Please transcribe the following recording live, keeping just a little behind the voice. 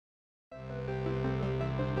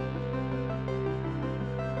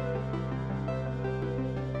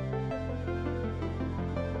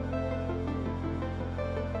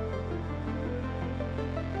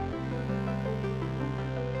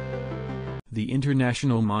The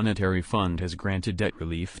International Monetary Fund has granted debt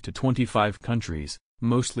relief to 25 countries,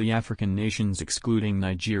 mostly African nations excluding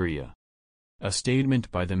Nigeria. A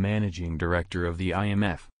statement by the managing director of the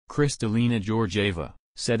IMF, Kristalina Georgieva,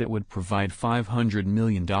 said it would provide $500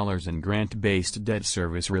 million in grant-based debt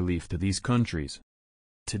service relief to these countries.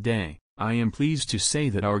 Today, I am pleased to say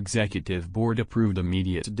that our executive board approved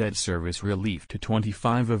immediate debt service relief to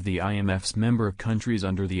 25 of the IMF's member countries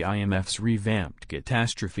under the IMF's revamped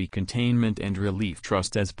Catastrophe Containment and Relief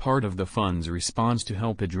Trust as part of the fund's response to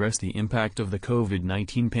help address the impact of the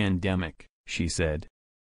COVID-19 pandemic, she said.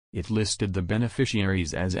 It listed the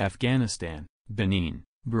beneficiaries as Afghanistan, Benin,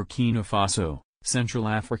 Burkina Faso, Central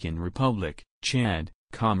African Republic, Chad,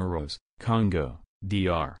 Comoros, Congo,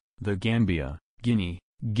 DR, the Gambia, Guinea,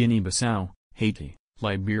 Guinea-Bissau, Haiti,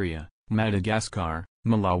 Liberia, Madagascar,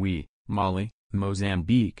 Malawi, Mali,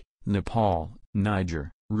 Mozambique, Nepal,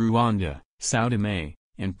 Niger, Rwanda, São Tomé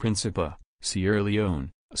and Príncipe, Sierra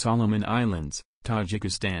Leone, Solomon Islands,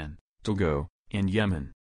 Tajikistan, Togo, and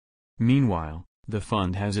Yemen. Meanwhile, the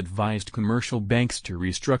fund has advised commercial banks to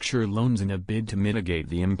restructure loans in a bid to mitigate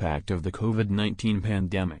the impact of the COVID-19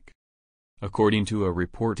 pandemic. According to a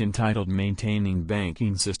report entitled Maintaining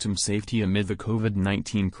Banking System Safety Amid the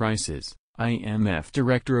COVID-19 Crisis, IMF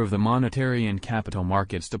Director of the Monetary and Capital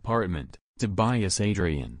Markets Department, Tobias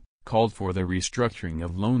Adrian, called for the restructuring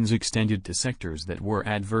of loans extended to sectors that were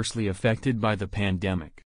adversely affected by the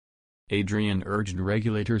pandemic. Adrian urged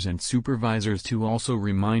regulators and supervisors to also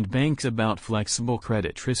remind banks about flexible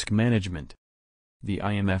credit risk management. The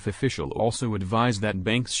IMF official also advised that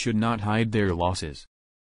banks should not hide their losses.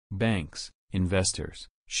 Banks, investors,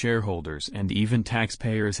 shareholders and even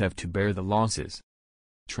taxpayers have to bear the losses.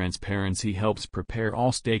 Transparency helps prepare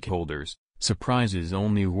all stakeholders. Surprises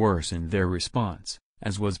only worsen their response,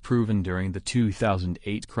 as was proven during the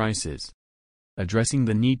 2008 crisis. Addressing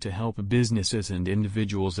the need to help businesses and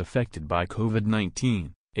individuals affected by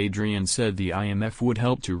COVID-19, Adrian said the IMF would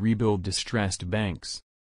help to rebuild distressed banks.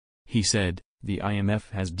 He said, "The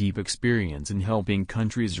IMF has deep experience in helping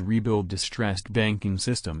countries rebuild distressed banking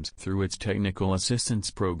systems through its technical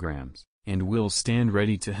assistance programs, and will stand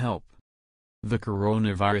ready to help." The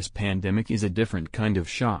coronavirus pandemic is a different kind of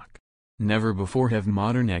shock. Never before have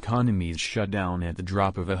modern economies shut down at the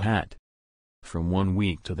drop of a hat. From one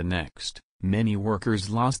week to the next, many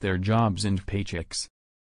workers lost their jobs and paychecks.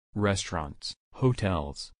 Restaurants,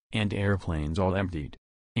 hotels, and airplanes all emptied.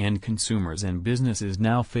 And consumers and businesses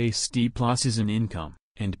now face steep losses in income,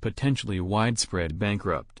 and potentially widespread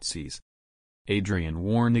bankruptcies. Adrian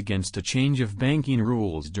warned against a change of banking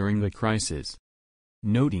rules during the crisis.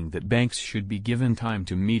 Noting that banks should be given time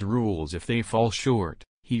to meet rules if they fall short,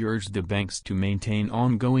 he urged the banks to maintain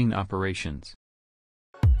ongoing operations.